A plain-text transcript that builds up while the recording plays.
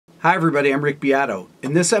Hi everybody, I'm Rick Beato.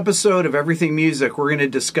 In this episode of Everything Music, we're going to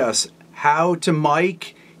discuss how to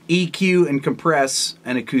mic, EQ, and compress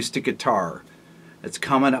an acoustic guitar. That's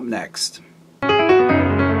coming up next.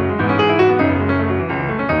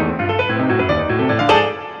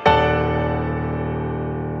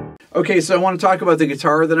 Okay, so I want to talk about the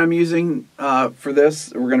guitar that I'm using for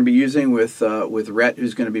this. We're going to be using with Rhett,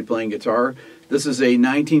 who's going to be playing guitar. This is a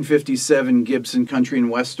 1957 Gibson Country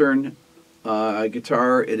and Western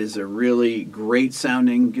guitar. It is a really great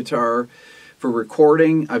sounding guitar for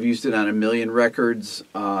recording. I've used it on a million records,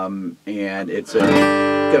 and it's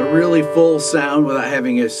got a really full sound without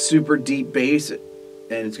having a super deep bass, and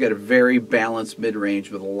it's got a very balanced mid-range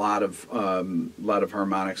with a lot of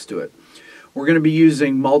harmonics to it. We're going to be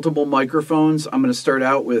using multiple microphones. I'm going to start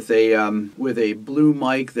out with a blue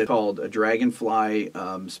mic that's called a Dragonfly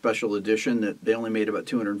Special Edition. That they only made about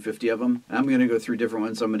 250 of them. I'm going to go through different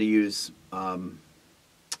ones. I'm going to use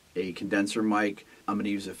a condenser mic. I'm going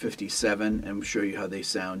to use a 57 and show you how they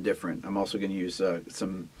sound different. I'm also going to use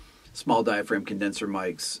some small diaphragm condenser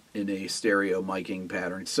mics in a stereo miking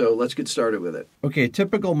pattern. So let's get started with it. Okay,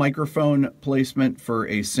 typical microphone placement for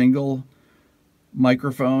a single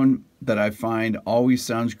microphone that I find always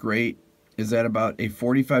sounds great is at about a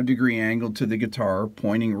 45-degree angle to the guitar,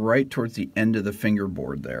 pointing right towards the end of the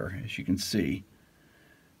fingerboard there. As you can see,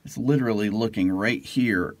 it's literally looking right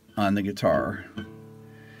here on the guitar.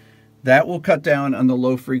 That will cut down on the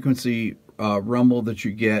low frequency rumble that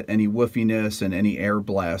you get, any woofiness and any air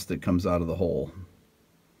blast that comes out of the hole.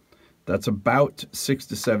 That's about 6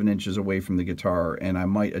 to 7 inches away from the guitar, and I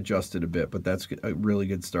might adjust it a bit, but that's a really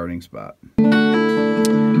good starting spot.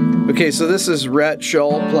 Okay, so this is Rhett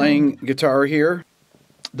Shull playing guitar here.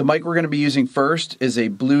 The mic we're going to be using first is a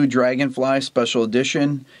blue Dragonfly Special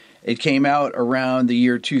Edition. It came out around the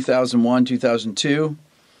year 2001, 2002.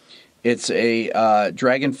 It's a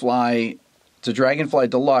Dragonfly. It's a Dragonfly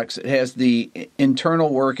Deluxe. It has the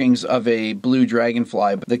internal workings of a blue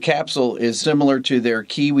Dragonfly. The capsule is similar to their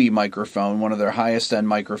Kiwi microphone, one of their highest end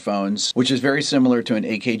microphones, which is very similar to an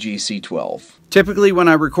AKG C12. Typically when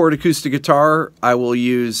I record acoustic guitar, I will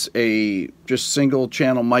use a just single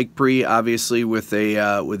channel mic pre, obviously with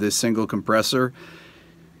a single compressor.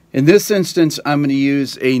 In this instance, I'm going to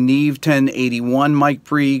use a Neve 1081 mic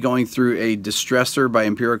pre going through a Distressor by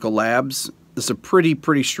Empirical Labs. This is a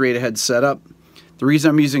pretty straight ahead setup. The reason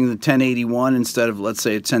I'm using the 1081 instead of, let's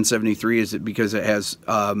say, a 1073 is because it has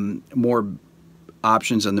more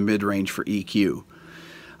options on the mid-range for EQ.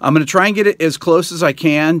 I'm going to try and get it as close as I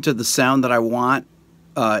can to the sound that I want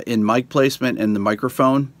in mic placement and the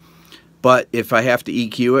microphone. But if I have to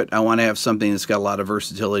EQ it, I want to have something that's got a lot of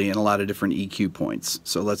versatility and a lot of different EQ points.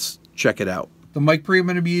 So let's check it out. The mic pre I'm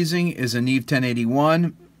going to be using is a Neve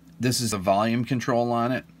 1081. This is a volume control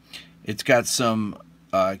on it. It's got some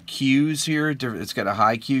Qs here. It's got a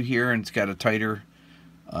high Q here, and it's got a tighter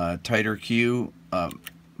Q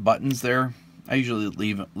buttons there. I usually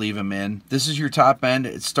leave them in. This is your top end.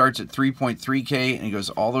 It starts at 3.3K and it goes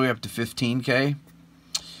all the way up to 15K.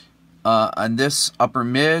 On this upper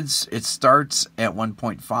mids, it starts at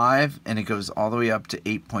 1.5 and it goes all the way up to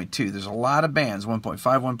 8.2. There's a lot of bands: 1.5,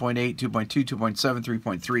 1.8, 2.2, 2.7,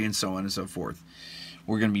 3.3, and so on and so forth.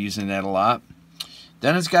 We're going to be using that a lot.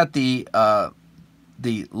 Then it's got the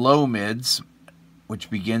low mids, which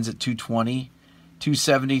begins at 220,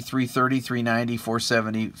 270, 330, 390,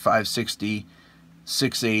 470, 560,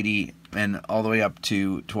 680, and all the way up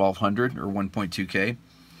to 1200 or 1.2K.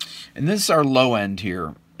 And this is our low end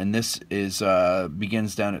here. And this is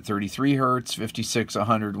begins down at 33 hertz, 56,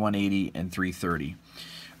 100, 180, and 330.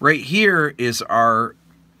 Right here is our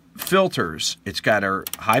filters. It's got our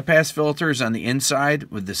high pass filters on the inside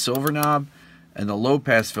with the silver knob, and the low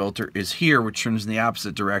pass filter is here, which turns in the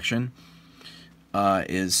opposite direction.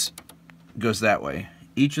 Goes that way.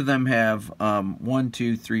 Each of them have 1,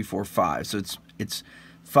 2, 3, 4, 5. So it's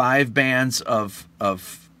 5 bands of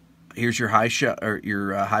here's your high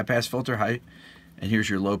pass filter, and here's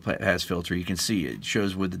your low pass filter. You can see it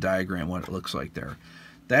shows with the diagram what it looks like there.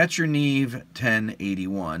 That's your Neve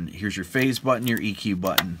 1081. Here's your phase button, your EQ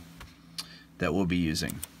button that we'll be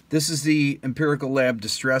using. This is the Empirical Lab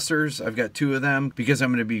Distressors. I've got 2 of them because I'm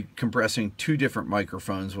going to be compressing 2 different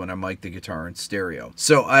microphones when I mic the guitar in stereo.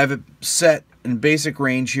 So I have it set in basic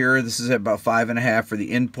range here. This is at about 5.5 for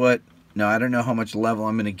the input. Now I don't know how much level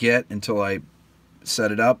I'm going to get until I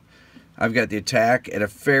set it up. I've got the attack at a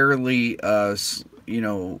fairly,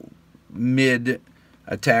 mid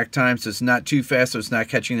attack time, so it's not too fast, so it's not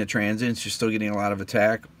catching the transients. You're still getting a lot of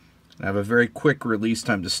attack. I have a very quick release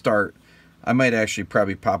time to start. I might actually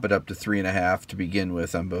probably pop it up to 3.5 to begin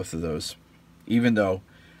with on both of those, even though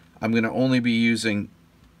I'm going to only be using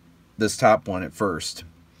this top one at first.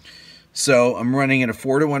 So I'm running at a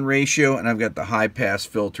 4-to-1 ratio, and I've got the high pass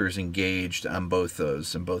filters engaged on both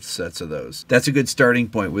those, and both sets of those. That's a good starting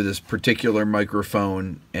point with this particular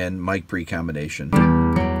microphone and mic pre combination.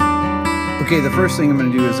 Okay, the first thing I'm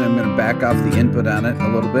going to do is I'm going to back off the input on it a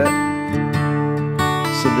little bit,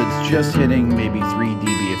 so that it's just hitting maybe 3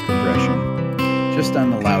 dB of compression, just on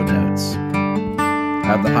the loud notes. I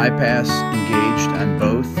have the high pass engaged on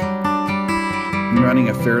both. I'm running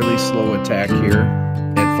a fairly slow attack here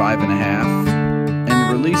at 5.5, and the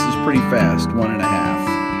release is pretty fast, 1.5.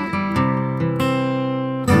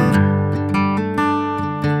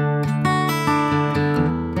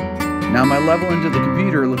 Now my level into the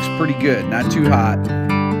computer looks pretty good, not too hot.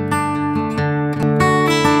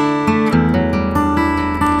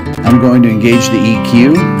 I'm going to engage the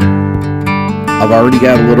EQ. I've already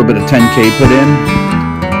got a little bit of 10K put in.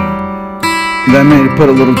 Then I'm going to put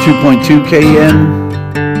a little 2.2K in.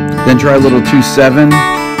 Then try a little 2.7.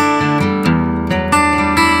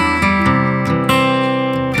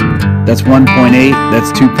 That's 1.8.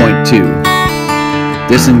 That's 2.2.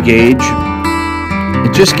 Disengage.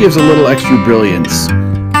 It just gives a little extra brilliance.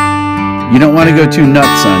 You don't want to go too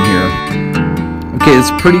nuts on here. Okay,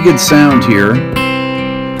 it's pretty good sound here.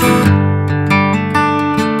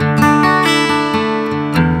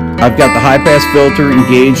 I've got the high pass filter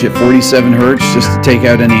engaged at 47 Hertz just to take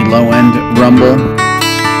out any low end rumble.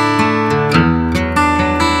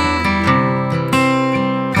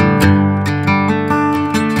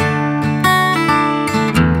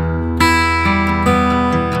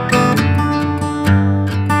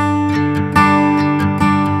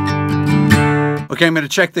 Okay, I'm going to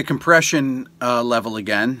check the compression level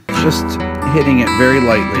again. Just hitting it very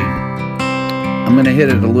lightly. I'm going to hit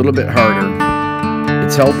it a little bit harder.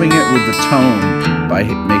 It's helping it with the tone by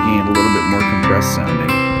making it a little bit more compressed sounding.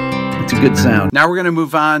 It's a good sound. Now we're going to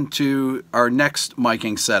move on to our next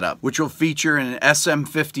miking setup, which will feature an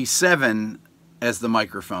SM57 as the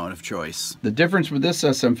microphone of choice. The difference with this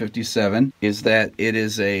SM57 is that it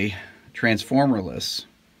is a transformerless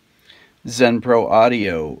Zen Pro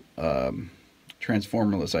Audio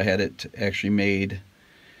transformerless. I had it actually made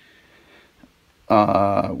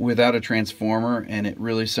without a transformer, and it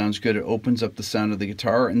really sounds good. It opens up the sound of the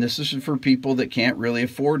guitar, and this is for people that can't really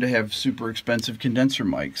afford to have super expensive condenser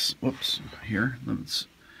mics. Whoops, here, let's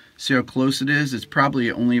see how close it is. It's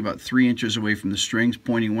probably only about 3 inches away from the strings,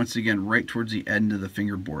 pointing once again right towards the end of the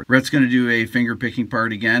fingerboard. Rhett's going to do a finger picking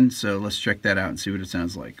part again, so let's check that out and see what it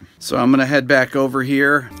sounds like. So I'm going to head back over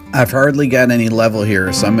here. I've hardly got any level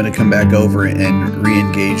here, so I'm going to come back over and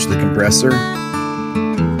re-engage the compressor.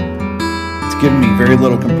 Giving me very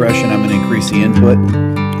little compression. I'm going to increase the input,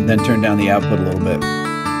 then turn down the output a little bit.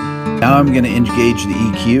 Now I'm going to engage the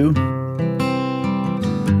EQ.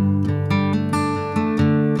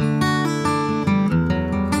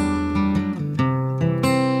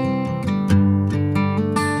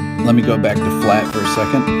 Let me go back to flat for a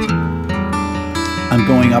second. I'm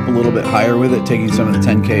going up a little bit higher with it, taking some of the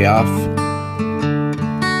 10K off.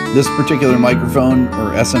 This particular microphone,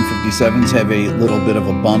 or SM57s, have a little bit of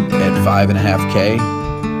a bump at 5.5K,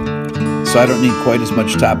 so I don't need quite as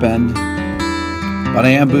much top end, but I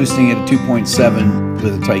am boosting it at 2.7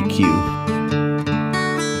 with a tight Q.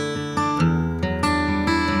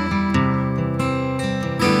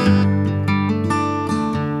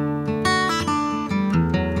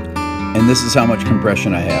 And this is how much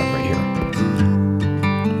compression I have right here.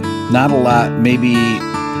 Not a lot, maybe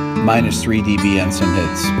minus 3 dB on some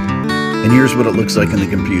hits. And here's what it looks like in the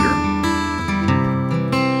computer.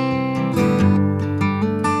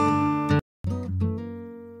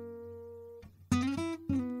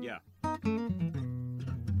 Yeah.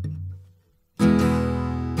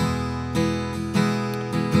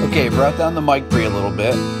 Okay, brought down the mic pre a little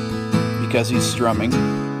bit because he's strumming.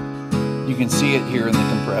 You can see it here in the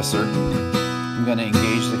compressor. I'm going to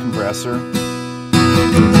engage the compressor.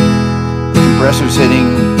 The compressor's hitting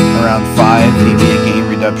around 5 dB a gain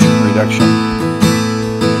reduction.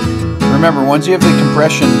 Remember, once you have the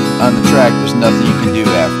compression on the track, there's nothing you can do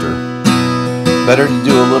after. Better to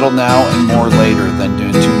do a little now and more later than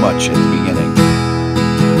doing too much at the beginning.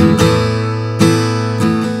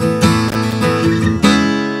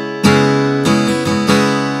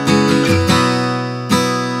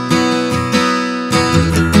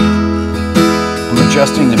 I'm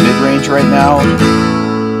adjusting the mid-range right now.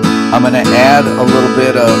 I'm going to add a little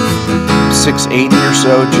bit of 680 or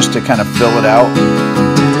so just to kind of fill it out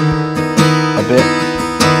a bit.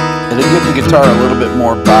 It'll give the guitar a little bit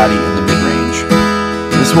more body in the mid-range.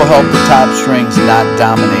 This will help the top strings not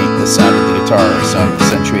dominate the sound of the guitar, so I'm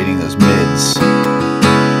accentuating those mids.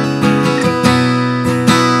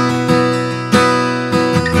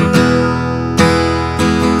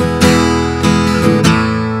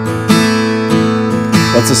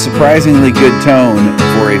 a surprisingly good tone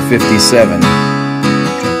for a 57.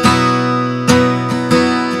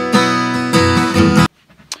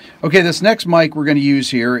 Okay, this next mic we're going to use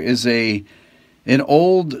here is an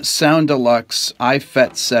old Sound Deluxe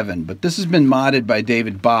iFET 7, but this has been modded by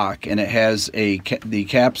David Bach, and it has the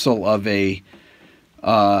capsule of a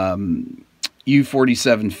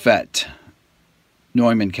U47 FET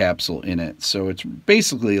Neumann capsule in it. So it's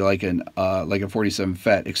basically like a 47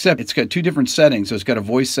 FET, except it's got two different settings. So it's got a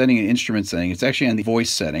voice setting and instrument setting. It's actually on the voice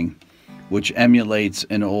setting, which emulates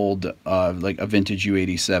an old like a vintage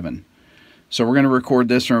U87. So we're going to record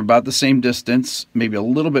this from about the same distance, maybe a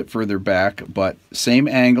little bit further back, but same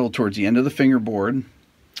angle towards the end of the fingerboard.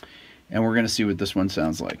 And we're going to see what this one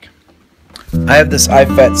sounds like. I have this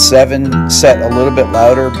iFET 7 set a little bit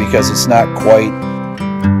louder because it's not quite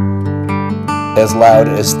as loud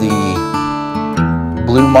as the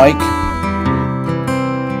blue mic.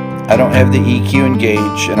 I don't have the EQ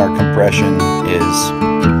engaged, and our compression is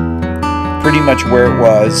pretty much where it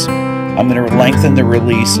was. I'm going to lengthen the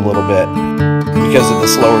release a little bit because of the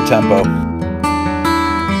slower tempo.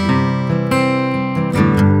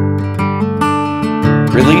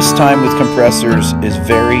 Release time with compressors is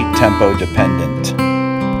very tempo dependent.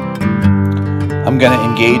 I'm going to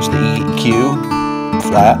engage the EQ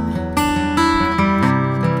flat.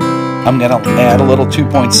 I'm going to add a little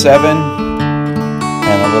 2.7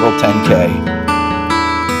 and a little 10K.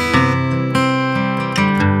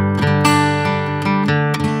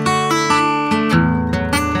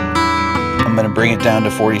 I'm going to bring it down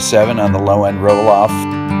to 47 on the low end roll off.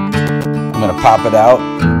 I'm going to pop it out,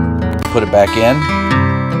 put it back in.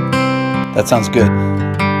 That sounds good.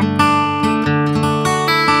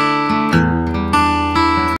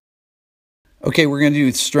 Okay, we're going to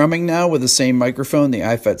do strumming now with the same microphone, the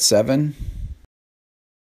iFET 7.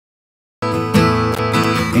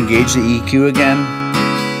 Engage the EQ again.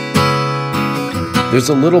 There's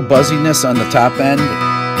a little buzziness on the top end.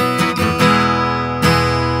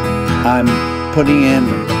 I'm putting in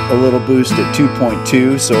a little boost at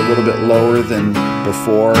 2.2, so a little bit lower than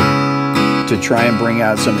before, to try and bring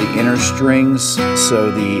out some of the inner strings so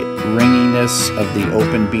the ringiness of the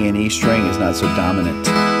open B and E string is not so dominant.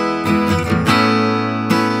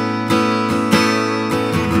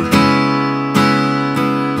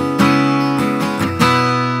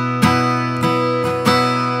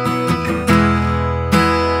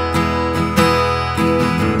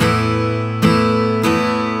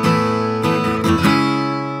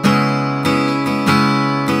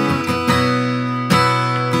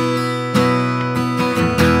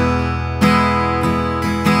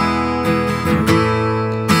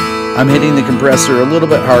 I'm hitting the compressor a little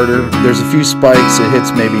bit harder. There's a few spikes. It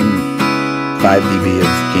hits maybe 5 dB of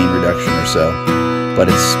gain reduction or so, but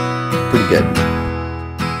it's pretty good.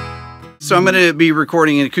 So I'm going to be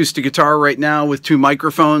recording an acoustic guitar right now with two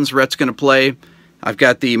microphones. Rhett's going to play. I've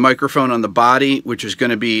got the microphone on the body, which is going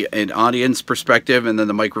to be an audience perspective, and then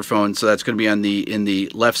the microphone, so that's going to be on in the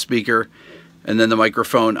left speaker, and then the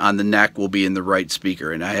microphone on the neck will be in the right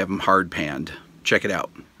speaker, and I have them hard panned. Check it out.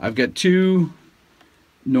 I've got two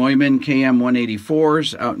Neumann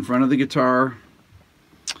KM184s out in front of the guitar,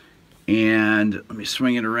 and let me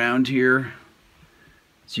swing it around here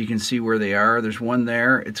so you can see where they are. There's one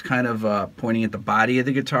there. It's kind of pointing at the body of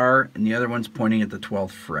the guitar, and the other one's pointing at the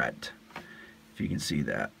 12th fret, if you can see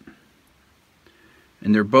that.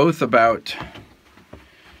 And they're both about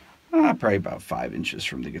probably about 5 inches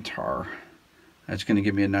from the guitar. That's going to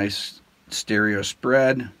give me a nice stereo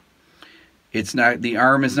spread. It's not, the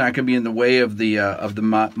arm is not going to be in the way of the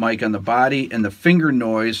mic on the body, and the finger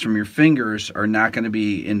noise from your fingers are not going to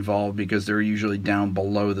be involved because they're usually down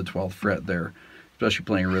below the 12th fret there, especially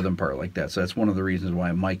playing a rhythm part like that. So that's one of the reasons why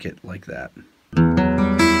I mic it like that. In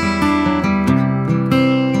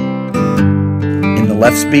the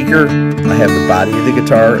left speaker, I have the body of the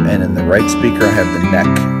guitar, and in the right speaker, I have the neck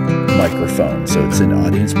microphone, so it's an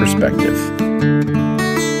audience perspective.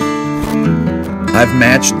 I've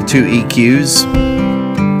matched the two EQs.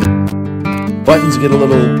 Buttons get a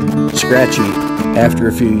little scratchy after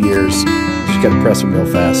a few years. Just gotta press them real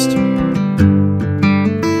fast.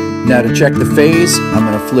 Now to check the phase, I'm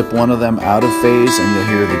gonna flip one of them out of phase, and you'll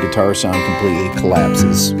hear the guitar sound completely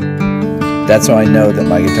collapses. That's how I know that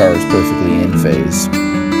my guitar is perfectly in phase.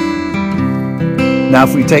 Now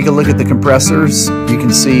if we take a look at the compressors, you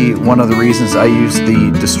can see one of the reasons I use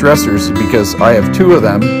the distressors is because I have two of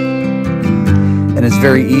them, and it's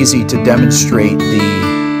very easy to demonstrate the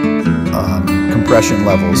compression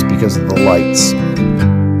levels because of the lights.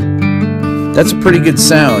 That's a pretty good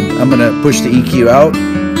sound. I'm going to push the EQ out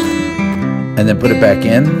and then put it back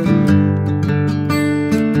in.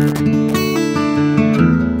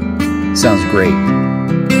 Sounds great.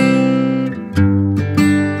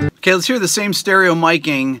 Okay, let's hear the same stereo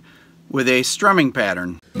miking with a strumming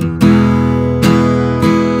pattern.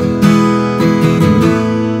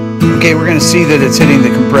 Okay, we're going to see that it's hitting the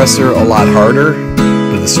compressor a lot harder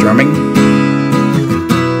with the strumming.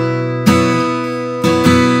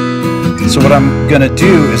 So what I'm going to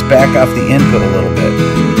do is back off the input a little bit.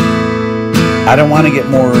 I don't want to get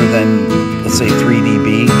more than, let's say, 3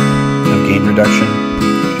 dB of gain reduction,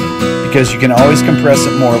 because you can always compress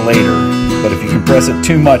it more later, but if you compress it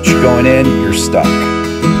too much going in, you're stuck.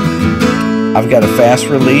 I've got a fast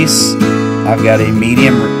release. I've got a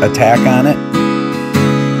medium attack on it.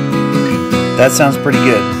 That sounds pretty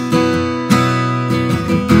good.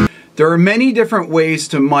 There are many different ways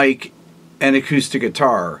to mic an acoustic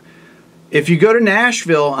guitar. If you go to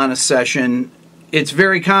Nashville on a session, it's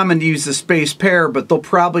very common to use the space pair, but they'll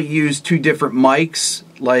probably use 2 different mics.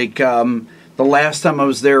 Like the last time I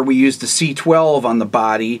was there, we used a C12 on the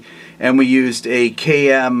body, and we used a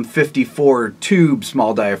KM54 tube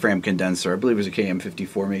small diaphragm condenser. I believe it was a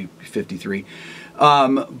KM54, maybe 53.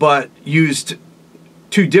 But used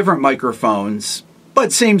 2 different microphones,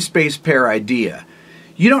 but same space pair idea.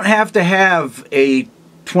 You don't have to have a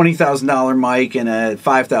 $20,000 mic and a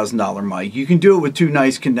 $5,000 mic. You can do it with 2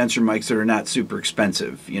 nice condenser mics that are not super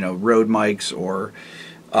expensive. You know, Rode mics, or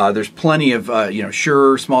there's plenty of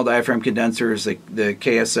Shure small diaphragm condensers, the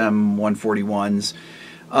KSM 141s.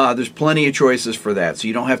 There's plenty of choices for that, so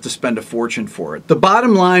you don't have to spend a fortune for it. The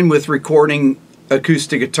bottom line with recording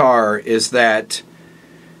acoustic guitar is that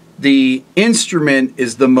the instrument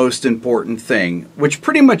is the most important thing, which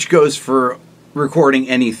pretty much goes for recording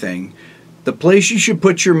anything. The place you should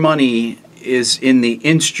put your money is in the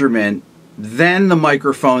instrument, then the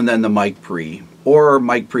microphone, then the mic pre, or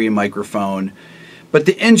mic pre and microphone. But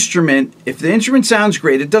the instrument, if the instrument sounds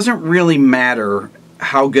great, it doesn't really matter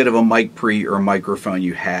how good of a mic pre or microphone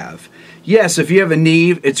you have. Yes, if you have a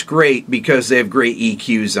Neve, it's great because they have great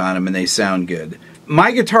EQs on them and they sound good. My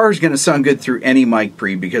guitar is going to sound good through any mic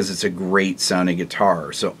pre because it's a great sounding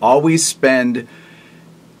guitar. So always spend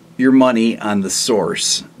your money on the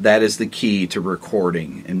source. That is the key to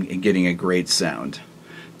recording and getting a great sound.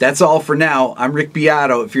 That's all for now. I'm Rick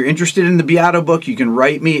Beato. If you're interested in the Beato book, you can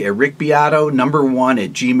write me at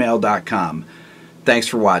rickbeato1@gmail.com. Thanks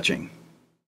for watching.